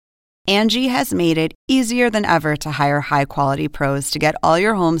Angie has made it easier than ever to hire high-quality pros to get all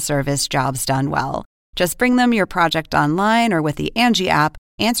your home service jobs done well. Just bring them your project online or with the Angie app,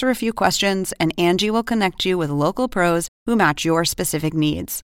 answer a few questions, and Angie will connect you with local pros who match your specific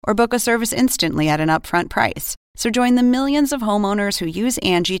needs. Or book a service instantly at an upfront price. So join the millions of homeowners who use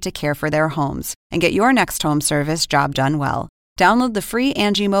Angie to care for their homes and get your next home service job done well. Download the free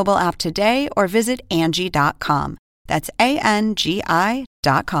Angie mobile app today or visit Angie.com. That's ANGI.com.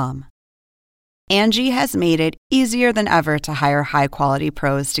 Angie has made it easier than ever to hire high-quality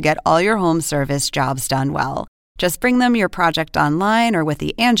pros to get all your home service jobs done well. Just bring them your project online or with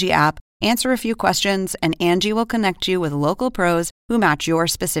the Angie app, answer a few questions, and Angie will connect you with local pros who match your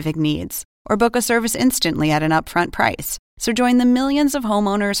specific needs. Or book a service instantly at an upfront price. So join the millions of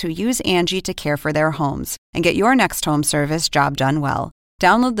homeowners who use Angie to care for their homes and get your next home service job done well.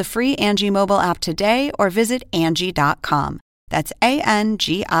 Download the free Angie mobile app today or visit Angie.com. That's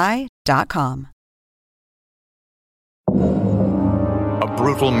ANGI.com. A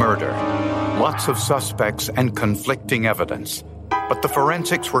brutal murder. Lots of suspects and conflicting evidence. But the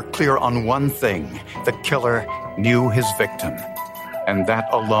forensics were clear on one thing. The killer knew his victim. And that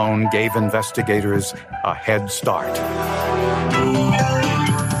alone gave investigators a head start.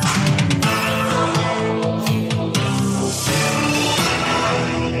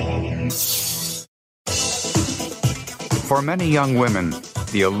 For many young women,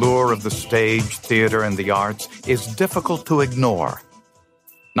 the allure of the stage, theater, and the arts is difficult to ignore.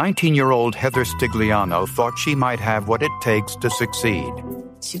 19-year-old Heather Stigliano thought she might have what it takes to succeed.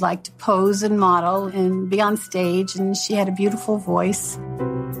 She liked to pose and model and be on stage, and she had a beautiful voice.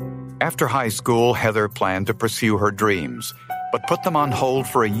 After high school, Heather planned to pursue her dreams, but put them on hold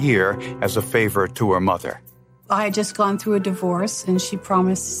for a year as a favor to her mother. I had just gone through a divorce, and she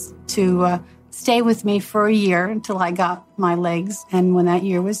promised to stay with me for a year until I got my legs. And when that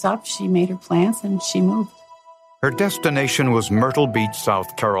year was up, she made her plans and she moved. Her destination was Myrtle Beach,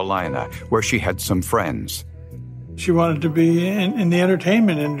 South Carolina, where she had some friends. She wanted to be in the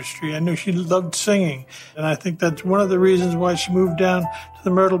entertainment industry. I knew she loved singing. And I think that's one of the reasons why she moved down to the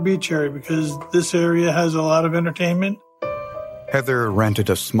Myrtle Beach area, because this area has a lot of entertainment. Heather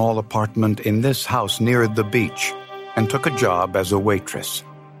rented a small apartment in this house near the beach and took a job as a waitress.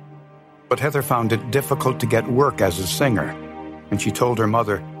 But Heather found it difficult to get work as a singer, and she told her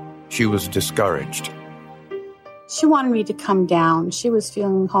mother she was discouraged. She wanted me to come down. She was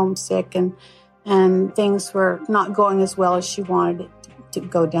feeling homesick, and things were not going as well as she wanted it to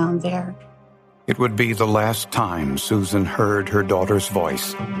go down there. It would be the last time Susan heard her daughter's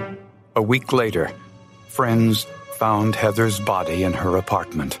voice. A week later, friends found Heather's body in her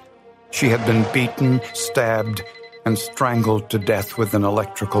apartment. She had been beaten, stabbed, and strangled to death with an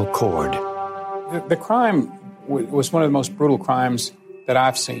electrical cord. The crime was one of the most brutal crimes that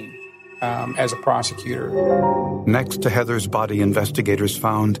I've seen as a prosecutor. Next to Heather's body, investigators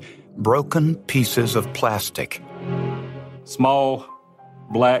found broken pieces of plastic. Small,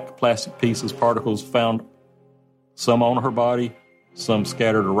 black plastic pieces, particles found, some on her body, some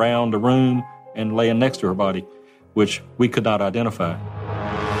scattered around the room and laying next to her body, which we could not identify.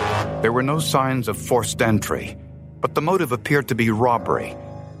 There were no signs of forced entry, but the motive appeared to be robbery.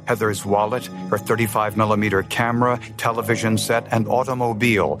 Heather's wallet, her 35mm camera, television set, and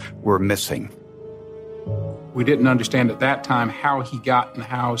automobile were missing. We didn't understand at that time how he got in the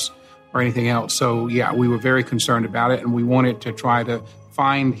house or anything else. So, yeah, we were very concerned about it, and we wanted to try to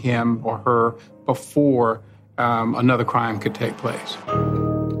find him or her before another crime could take place.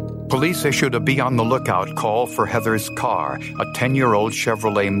 Police issued a be-on-the-lookout call for Heather's car, a 10-year-old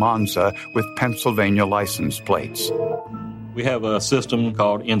Chevrolet Monza with Pennsylvania license plates. We have a system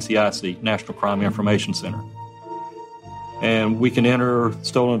called NCIC, National Crime Information Center. And we can enter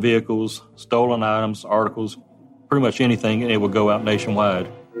stolen vehicles, stolen items, articles, pretty much anything, and it will go out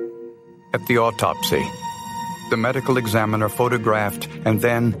nationwide. At the autopsy, the medical examiner photographed and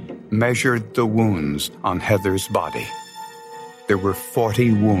then measured the wounds on Heather's body. There were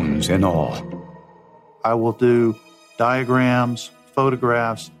 40 wounds in all. I will do diagrams,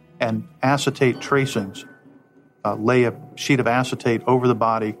 photographs, and acetate tracings. Lay a sheet of acetate over the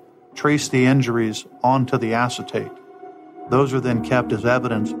body, trace the injuries onto the acetate. Those are then kept as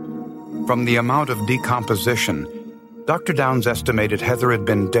evidence. From the amount of decomposition, Dr. Downs estimated Heather had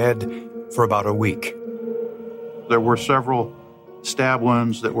been dead for about a week. There were several stab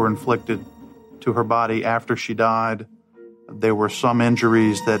wounds that were inflicted to her body after she died. There were some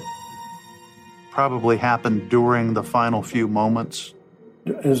injuries that probably happened during the final few moments.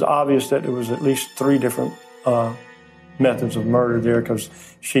 It was obvious that there was at least 3 different methods of murder there, because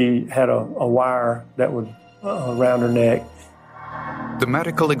she had a wire that was around her neck. The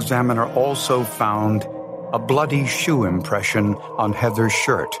medical examiner also found a bloody shoe impression on Heather's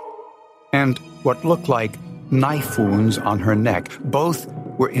shirt and what looked like knife wounds on her neck. Both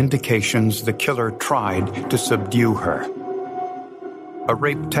were indications the killer tried to subdue her. A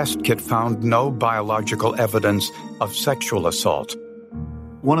rape test kit found no biological evidence of sexual assault.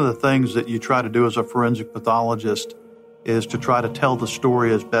 One of the things that you try to do as a forensic pathologist is to try to tell the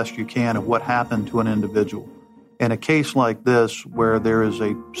story as best you can of what happened to an individual. In a case like this, where there is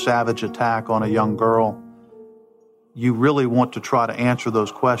a savage attack on a young girl, you really want to try to answer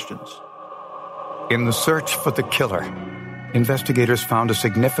those questions. In the search for the killer, investigators found a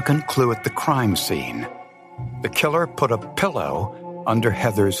significant clue at the crime scene. The killer put a pillow under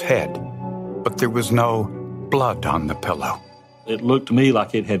Heather's head, but there was no blood on the pillow. It looked to me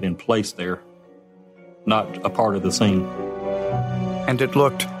like it had been placed there, not a part of the scene. And it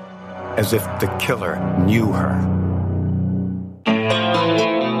looked as if the killer knew her.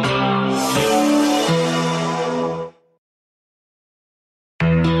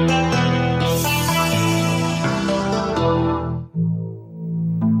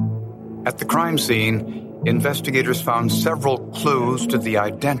 At the crime scene, investigators found several clues to the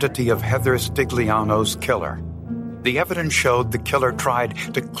identity of Heather Stigliano's killer. The evidence showed the killer tried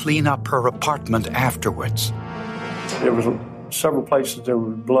to clean up her apartment afterwards. There was several places there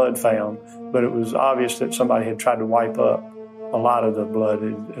was blood found, but it was obvious that somebody had tried to wipe up a lot of the blood,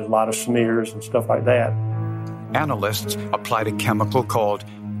 a lot of smears and stuff like that. Analysts applied a chemical called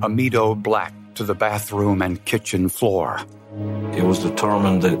Amido Black to the bathroom and kitchen floor. It was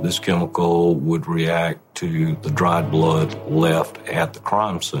determined that this chemical would react to the dried blood left at the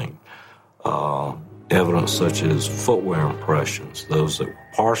crime scene. Evidence such as footwear impressions, those that were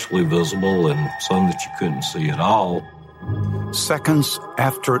partially visible and some that you couldn't see at all. Seconds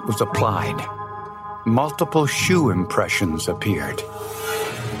after it was applied, multiple shoe impressions appeared.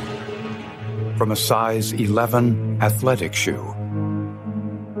 From a size 11 athletic shoe.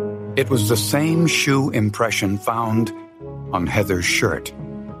 It was the same shoe impression found on Heather's shirt.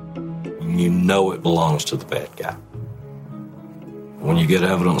 You know it belongs to the bad guy. When you get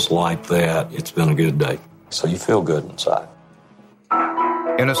evidence like that, it's been a good day. So you feel good inside.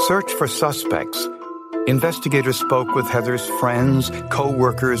 In a search for suspects, investigators spoke with Heather's friends,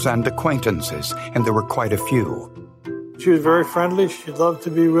 co-workers, and acquaintances, and there were quite a few. She was very friendly. She loved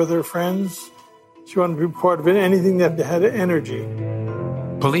to be with her friends. She wanted to be part of anything that had energy.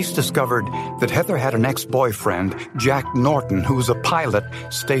 Police discovered that Heather had an ex-boyfriend, Jack Norton, who was a pilot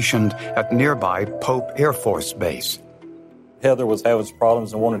stationed at nearby Pope Air Force Base. Heather was having some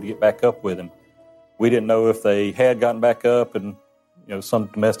problems and wanted to get back up with him. We didn't know if they had gotten back up and, some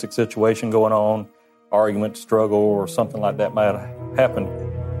domestic situation going on, argument, struggle, or something like that might have happened.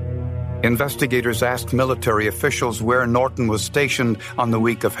 Investigators asked military officials where Norton was stationed on the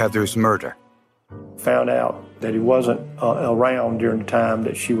week of Heather's murder. Found out that he wasn't around during the time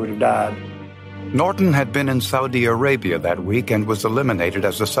that she would have died. Norton had been in Saudi Arabia that week and was eliminated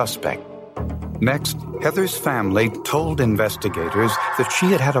as a suspect. Next, Heather's family told investigators that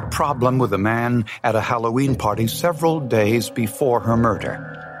she had had a problem with a man at a Halloween party several days before her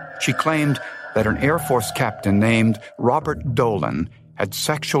murder. She claimed that an Air Force captain named Robert Dolan had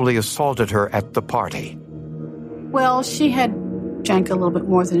sexually assaulted her at the party. Well, she had drank a little bit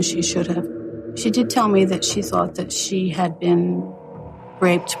more than she should have. She did tell me that she thought that she had been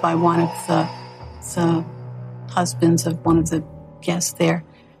raped by one of the husbands of one of the guests there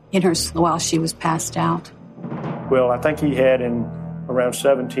while she was passed out. Well, I think he had in around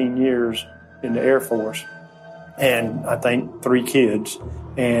 17 years in the Air Force, and I think 3 kids.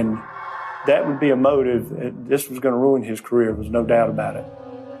 And that would be a motive. This was going to ruin his career, there's no doubt about it.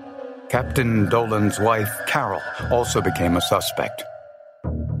 Captain Dolan's wife, Carol, also became a suspect.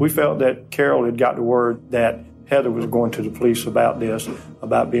 We felt that Carol had got the word that Heather was going to the police about this,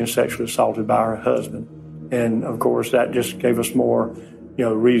 about being sexually assaulted by her husband. And, of course, that just gave us more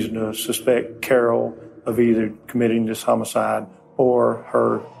reason to suspect Carol of either committing this homicide or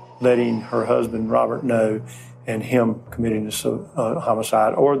her letting her husband, Robert, know and him committing this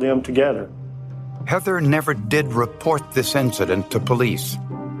homicide, or them together. Heather never did report this incident to police.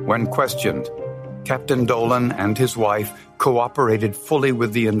 When questioned, Captain Dolan and his wife cooperated fully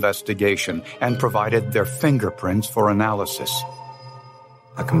with the investigation and provided their fingerprints for analysis.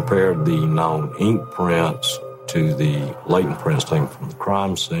 I compared the known ink prints to the latent prints taken from the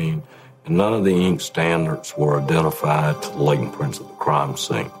crime scene, and none of the ink standards were identified to the latent prints of the crime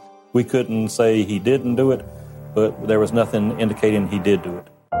scene. We couldn't say he didn't do it, but there was nothing indicating he did do it.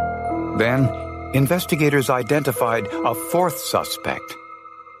 Then, investigators identified a 4th suspect,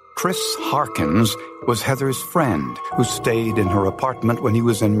 Chris Harkins was Heather's friend who stayed in her apartment when he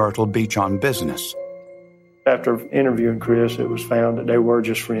was in Myrtle Beach on business. After interviewing Chris, it was found that they were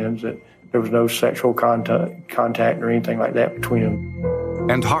just friends, that there was no sexual contact or anything like that between them.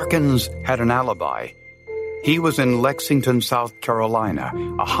 And Harkins had an alibi. He was in Lexington, South Carolina,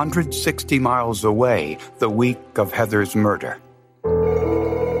 160 miles away the week of Heather's murder.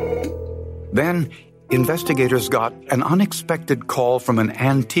 Then, investigators got an unexpected call from an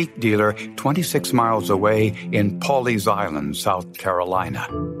antique dealer 26 miles away in Pawleys Island, South Carolina.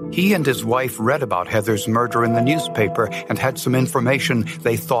 He and his wife read about Heather's murder in the newspaper and had some information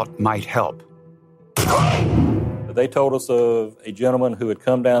they thought might help. They told us of a gentleman who had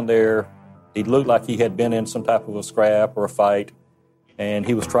come down there. He looked like he had been in some type of a scrap or a fight, and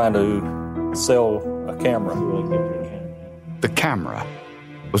he was trying to sell a camera. The camera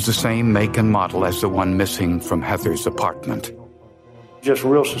was the same make and model as the one missing from Heather's apartment. Just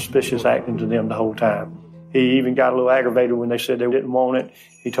real suspicious acting to them the whole time. He even got a little aggravated when they said they didn't want it.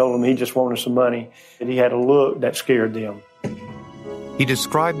 He told them he just wanted some money, and he had a look that scared them. He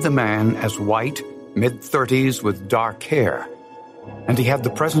described the man as white, mid-30s with dark hair, and he had the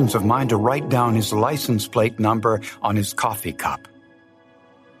presence of mind to write down his license plate number on his coffee cup.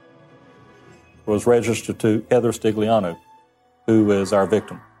 It was registered to Heather Stigliano, who is our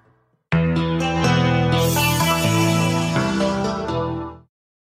victim.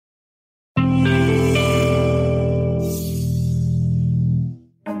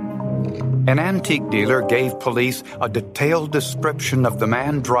 An antique dealer gave police a detailed description of the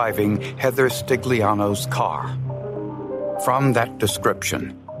man driving Heather Stigliano's car. From that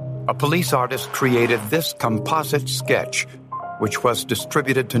description, a police artist created this composite sketch, which was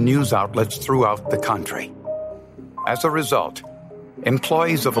distributed to news outlets throughout the country. As a result,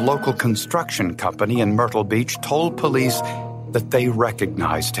 employees of a local construction company in Myrtle Beach told police that they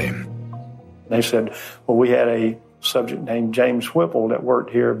recognized him. They said, well, we had a subject named James Whipple that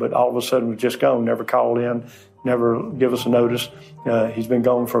worked here, but all of a sudden was just gone, never called in, never give us a notice. He's been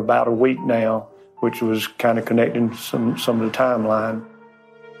gone for about a week now, which was kind of connecting some of the timeline.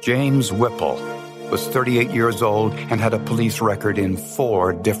 James Whipple was 38 years old and had a police record in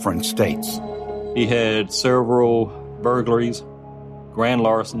 4 different states. He had several burglaries, grand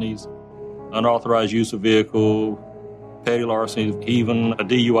larcenies, unauthorized use of vehicle, petty larceny, even a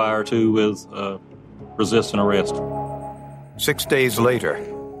DUI or 2 with resisting arrest. 6 days later,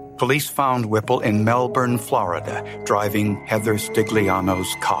 police found Whipple in Melbourne, Florida, driving Heather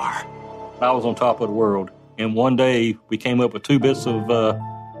Stigliano's car. I was on top of the world. And one day, we came up with 2 bits of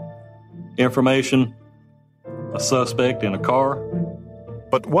information, a suspect in a car.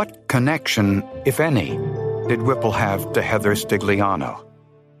 But what connection, if any, did Whipple have to Heather Stigliano?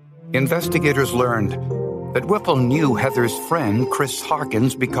 Investigators learned that Whipple knew Heather's friend, Chris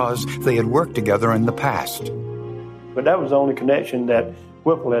Harkins, because they had worked together in the past. But that was the only connection that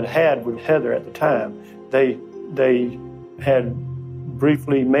Whipple had with Heather at the time. They had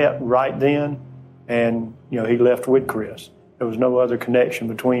briefly met right then, and he left with Chris. There was no other connection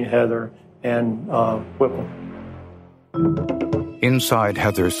between Heather and Whipple. Inside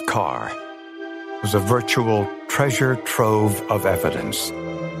Heather's car was a virtual treasure trove of evidence.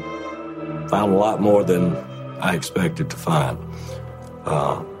 Found a lot more than I expected to find.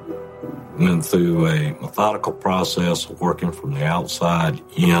 Went through a methodical process of working from the outside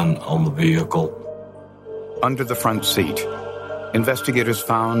in on the vehicle. Under the front seat, investigators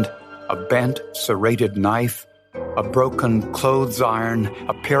found a bent, serrated knife, a broken clothes iron,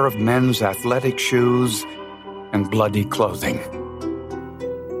 a pair of men's athletic shoes, and bloody clothing.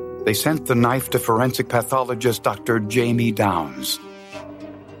 They sent the knife to forensic pathologist Dr. Jamie Downs.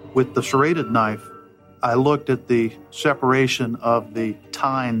 With the serrated knife, I looked at the separation of the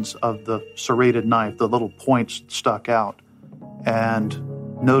tines of the serrated knife, the little points stuck out,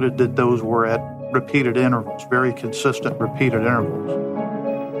 and noted that those were at repeated intervals, very consistent repeated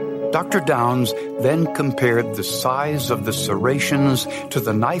intervals. Dr. Downs then compared the size of the serrations to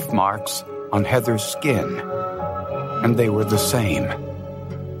the knife marks on Heather's skin, and they were the same.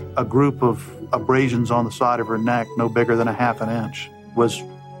 A group of abrasions on the side of her neck, no bigger than a half an inch, was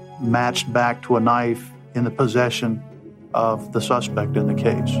matched back to a knife in the possession of the suspect in the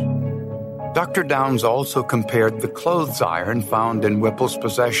case. Dr. Downs also compared the clothes iron found in Whipple's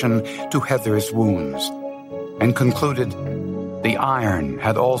possession to Heather's wounds and concluded the iron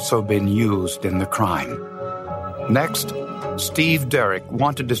had also been used in the crime. Next, Steve Derrick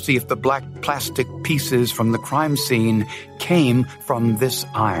wanted to see if the black plastic pieces from the crime scene came from this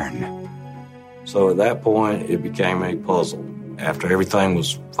iron. So at that point, it became a puzzle. After everything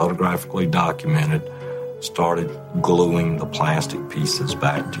was photographically documented, started gluing the plastic pieces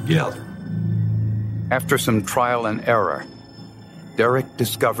back together. After some trial and error, Derek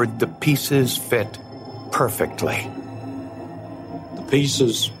discovered the pieces fit perfectly. The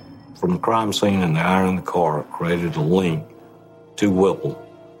pieces from the crime scene and the iron in the car created a link to Whipple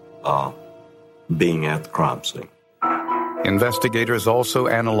being at the crime scene. Investigators also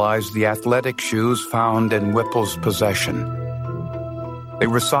analyzed the athletic shoes found in Whipple's possession. They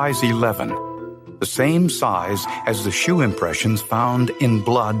were size 11, the same size as the shoe impressions found in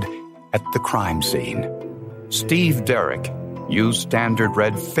blood at the crime scene. Steve Derrick used standard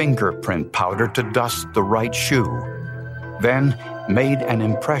red fingerprint powder to dust the right shoe, then made an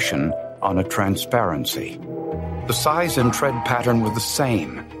impression on a transparency. The size and tread pattern were the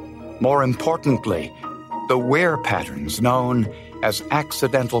same. More importantly, the wear patterns, known as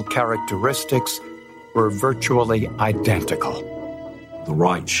accidental characteristics, were virtually identical. The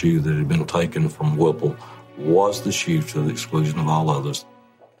right shoe that had been taken from Whipple was the shoe to the exclusion of all others.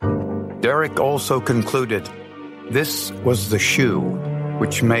 Derek also concluded this was the shoe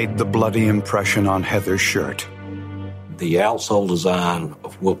which made the bloody impression on Heather's shirt. The outsole design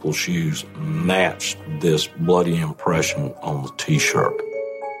of Whipple's shoes matched this bloody impression on the T-shirt.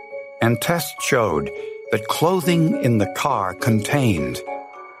 And tests showed that clothing in the car contained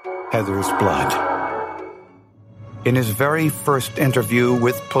Heather's blood. In his very first interview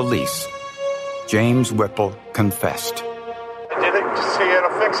with police, James Whipple confessed. I did it to see a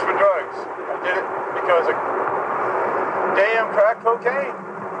fix for drugs. I did it because of damn crack cocaine.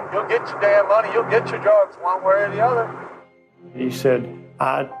 You'll get your damn money, you'll get your drugs one way or the other. He said,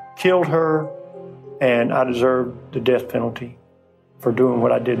 I killed her and I deserved the death penalty for doing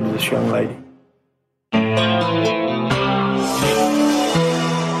what I did to this young lady.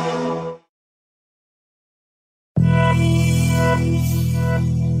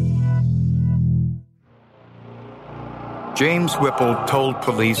 James Whipple told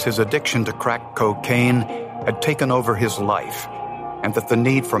police his addiction to crack cocaine had taken over his life, and that the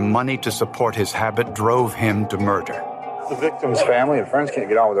need for money to support his habit drove him to murder. The victim's family and friends can't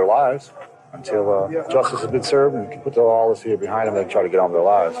get on with their lives until justice has been served and can put all this here behind them and try to get on with their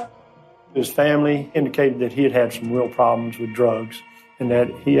lives. His family indicated that he had had some real problems with drugs and that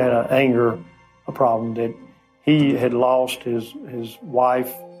he had an anger problem, that he had lost his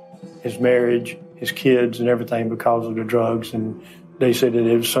wife, his marriage, his kids and everything because of the drugs, and they said that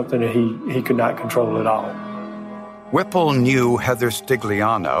it was something that he could not control at all. Whipple knew Heather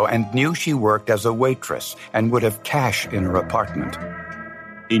Stigliano and knew she worked as a waitress and would have cash in her apartment.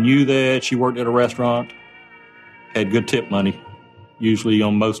 He knew that she worked at a restaurant, had good tip money, usually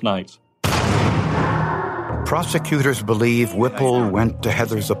on most nights. Prosecutors believe Whipple went to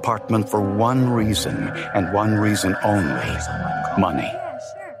Heather's apartment for one reason, and one reason only: money.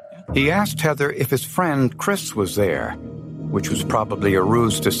 He asked Heather if his friend Chris was there, which was probably a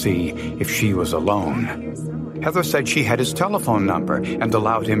ruse to see if she was alone. Heather said she had his telephone number and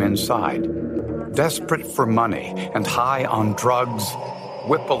allowed him inside. Desperate for money and high on drugs,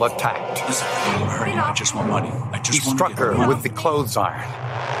 Whipple attacked. Listen, hurry, I just want money. He struck her with the clothes iron,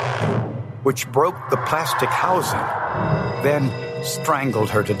 which broke the plastic housing, then strangled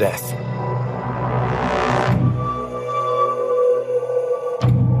her to death.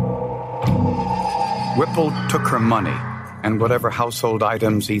 Whipple took her money and whatever household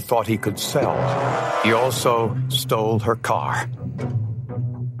items he thought he could sell. He also stole her car.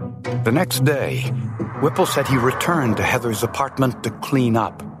 The next day, Whipple said he returned to Heather's apartment to clean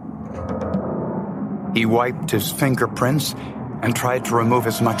up. He wiped his fingerprints and tried to remove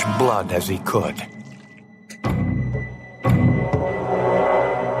as much blood as he could.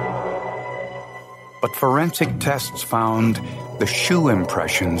 But forensic tests found the shoe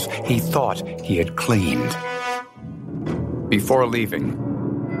impressions he thought he had cleaned. Before leaving,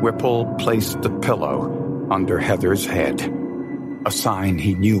 Whipple placed the pillow under Heather's head, a sign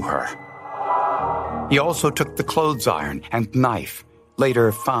he knew her. He also took the clothes iron and knife,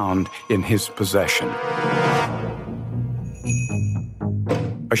 later found in his possession.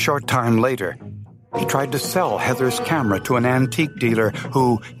 A short time later, he tried to sell Heather's camera to an antique dealer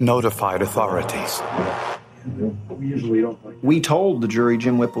who notified authorities. We told the jury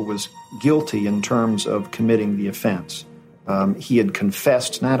Jim Whipple was guilty in terms of committing the offense. He had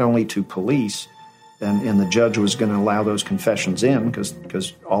confessed not only to police, and the judge was going to allow those confessions in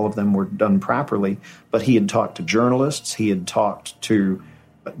because all of them were done properly, but he had talked to journalists, he had talked to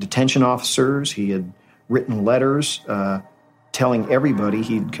detention officers, he had written letters telling everybody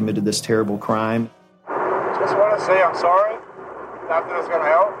he'd committed this terrible crime. Just want to say I'm sorry. Not that it's going to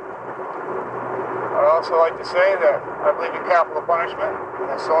help. I'd also like to say that I believe in capital punishment, and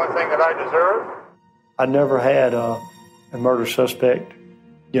that's the only thing that I deserve. I never had a murder suspect,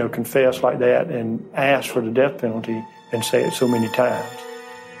 confess like that and ask for the death penalty and say it so many times.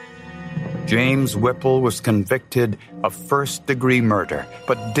 James Whipple was convicted of first-degree murder,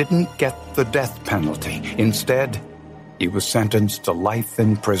 but didn't get the death penalty. Instead, he was sentenced to life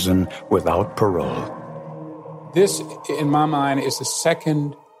in prison without parole. This, in my mind, is the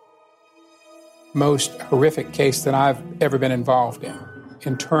second most horrific case that I've ever been involved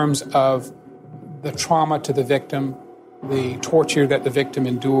in terms of the trauma to the victim, the torture that the victim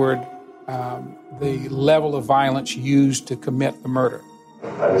endured, the level of violence used to commit the murder.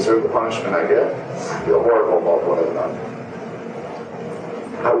 I deserve the punishment I get. I feel horrible about what I've done.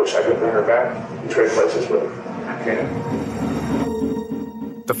 I wish I could bring her back and trade places with her. I can't.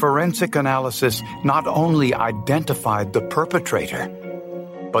 The forensic analysis not only identified the perpetrator,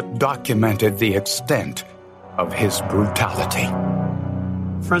 but documented the extent of his brutality.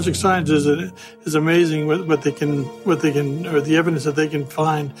 Forensic science is amazing what they can, or the evidence that they can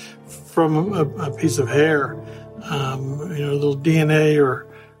find from a piece of hair, a little DNA or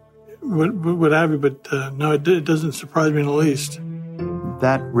what have you. But no, it doesn't surprise me in the least.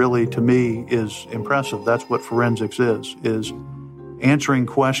 That really, to me, is impressive. That's what forensics is answering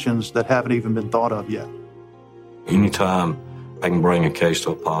questions that haven't even been thought of yet. Anytime I can bring a case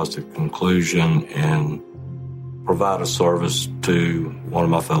to a positive conclusion and provide a service to one of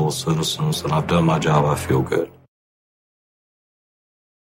my fellow citizens, and I've done my job, I feel good.